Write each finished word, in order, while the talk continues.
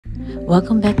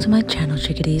Welcome back to my channel,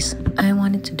 chickadees. I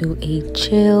wanted to do a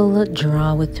chill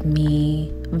draw with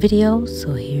me video,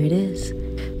 so here it is.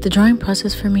 The drawing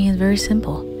process for me is very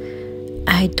simple.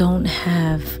 I don't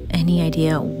have any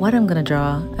idea what I'm gonna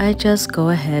draw. I just go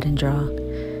ahead and draw.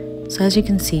 So as you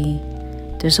can see,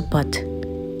 there's a butt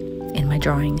in my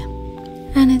drawing,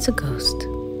 and it's a ghost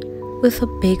with a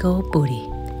big old booty.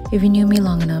 If you knew me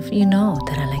long enough, you know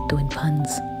that I like doing puns.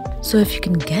 So if you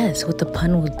can guess what the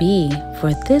pun would be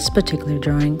for this particular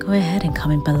drawing, go ahead and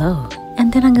comment below.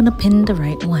 And then I'm gonna pin the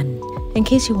right one. In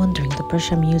case you're wondering, the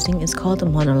brush I'm using is called a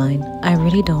monoline. I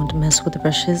really don't mess with the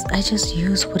brushes. I just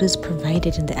use what is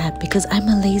provided in the app because I'm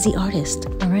a lazy artist.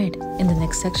 Alright, in the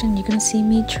next section, you're gonna see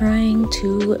me trying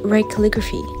to write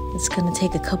calligraphy. It's gonna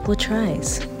take a couple of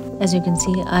tries. As you can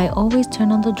see, I always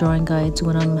turn on the drawing guides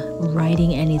when I'm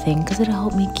writing anything because it'll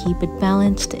help me keep it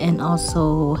balanced and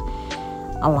also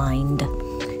aligned.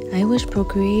 I wish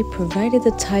Procreate provided the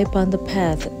type on the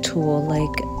path tool like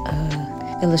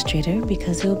Illustrator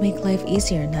because it will make life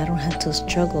easier and I don't have to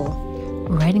struggle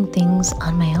writing things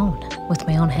on my own with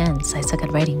my own hands. I suck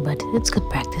at writing, but it's good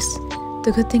practice.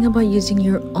 The good thing about using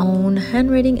your own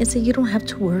handwriting is that you don't have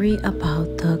to worry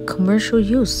about the commercial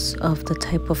use of the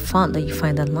type of font that you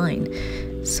find online.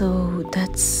 So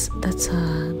that's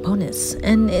a bonus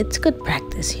and it's good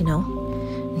practice, you know.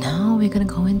 Now we're gonna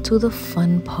go into the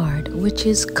fun part, which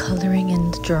is coloring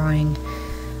in the drawing.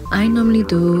 I normally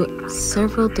do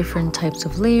several different types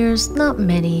of layers, not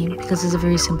many because it's a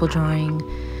very simple drawing.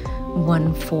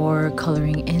 One for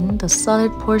coloring in the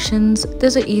solid portions.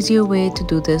 There's an easier way to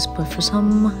do this, but for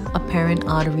some apparent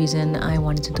odd reason, I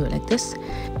wanted to do it like this.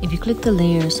 If you click the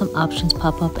layer, some options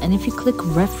pop up, and if you click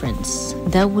reference,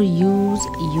 that will use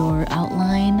your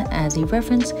outline as a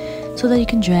reference so that you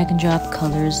can drag and drop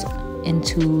colors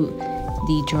into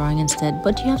the drawing instead,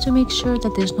 but you have to make sure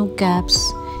that there's no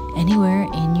gaps anywhere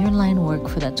in your line work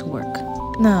for that to work.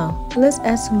 Now let's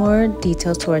add some more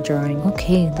details to our drawing.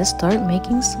 Okay, let's start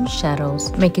making some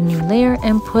shadows. Make a new layer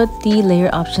and put the layer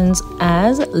options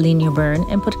as linear burn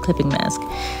and put a clipping mask.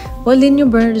 What linear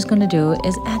burn is going to do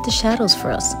is add the shadows for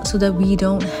us so that we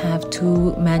don't have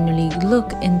to manually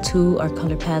look into our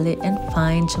color palette and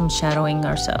find some shadowing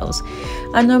ourselves.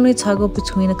 I normally toggle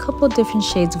between a couple different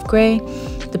shades of gray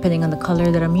depending on the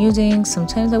color that I'm using.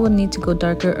 Sometimes I will need to go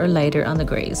darker or lighter on the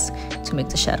grays to make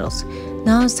the shadows.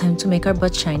 Now it's time to make our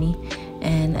butt shiny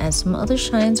and add some other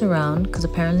shines around because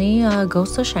apparently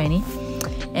ghosts are shiny.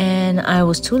 And I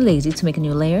was too lazy to make a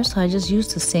new layer, so I just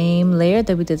used the same layer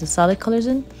that we did the solid colors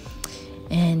in.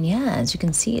 And yeah, as you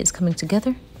can see, it's coming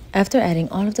together. After adding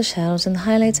all of the shadows and the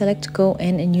highlights, I like to go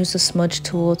in and use the smudge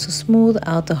tool to smooth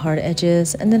out the hard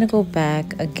edges, and then I go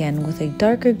back again with a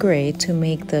darker gray to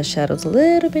make the shadows a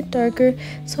little bit darker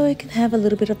so it can have a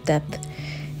little bit of depth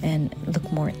and look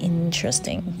more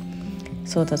interesting.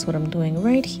 So that's what I'm doing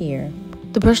right here.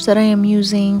 The brush that I am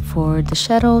using for the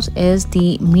shadows is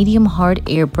the medium hard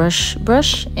airbrush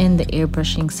brush in the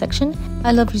airbrushing section.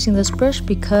 I love using this brush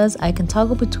because I can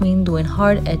toggle between doing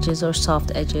hard edges or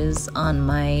soft edges on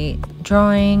my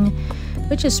drawing,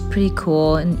 which is pretty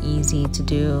cool and easy to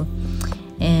do.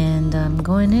 And I'm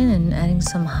going in and adding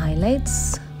some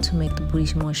highlights to make the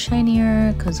booty more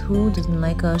shinier, because who doesn't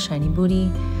like a shiny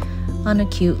booty on a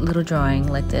cute little drawing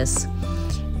like this?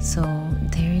 So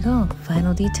there you go,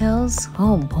 final details.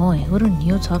 Oh boy, who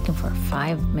knew talking for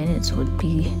 5 minutes would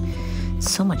be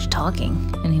so much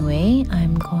talking. Anyway,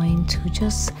 I'm going to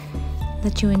just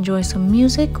let you enjoy some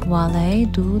music while I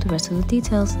do the rest of the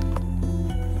details.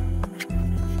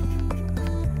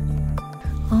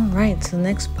 Alright, so the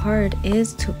next part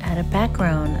is to add a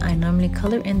background. I normally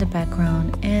color in the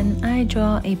background and I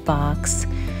draw a box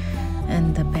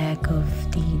and the back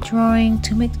of the drawing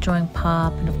to make the drawing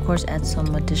pop, and of course add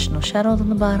some additional shadows on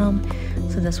the bottom.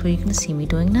 So that's what you're gonna see me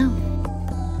doing now.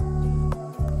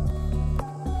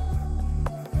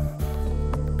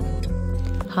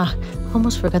 Ha,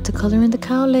 almost forgot to color in the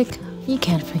cowlick. You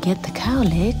can't forget the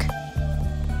cowlick.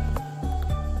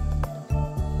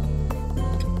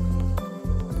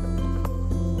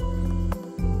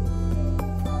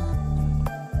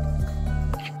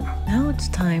 Now it's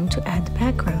time to add the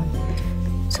background.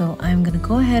 So I'm gonna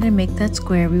go ahead and make that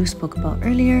square we spoke about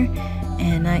earlier,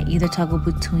 and I either toggle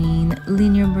between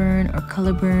linear burn or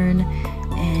color burn,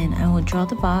 and I will draw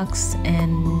the box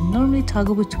and normally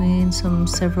toggle between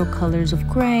several colors of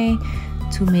gray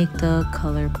to make the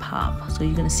color pop. So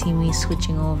you're gonna see me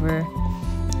switching over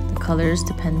the colors,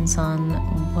 depends on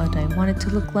what I want it to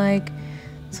look like.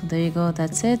 So there you go,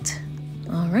 that's it.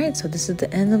 Alright, so this is the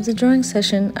end of the drawing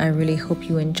session. I really hope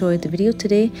you enjoyed the video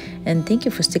today, and thank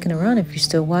you for sticking around if you're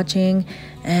still watching.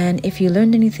 And if you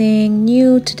learned anything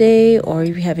new today, or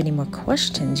if you have any more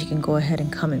questions, you can go ahead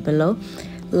and comment below,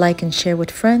 like and share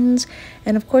with friends.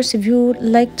 And of course, if you would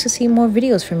like to see more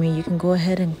videos from me, you can go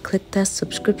ahead and click that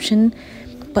subscription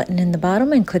button in the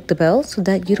bottom and click the bell so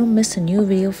that you don't miss a new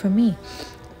video from me.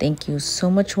 Thank you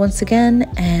so much once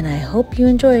again, and I hope you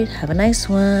enjoyed. Have a nice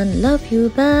one. Love you.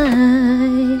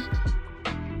 Bye.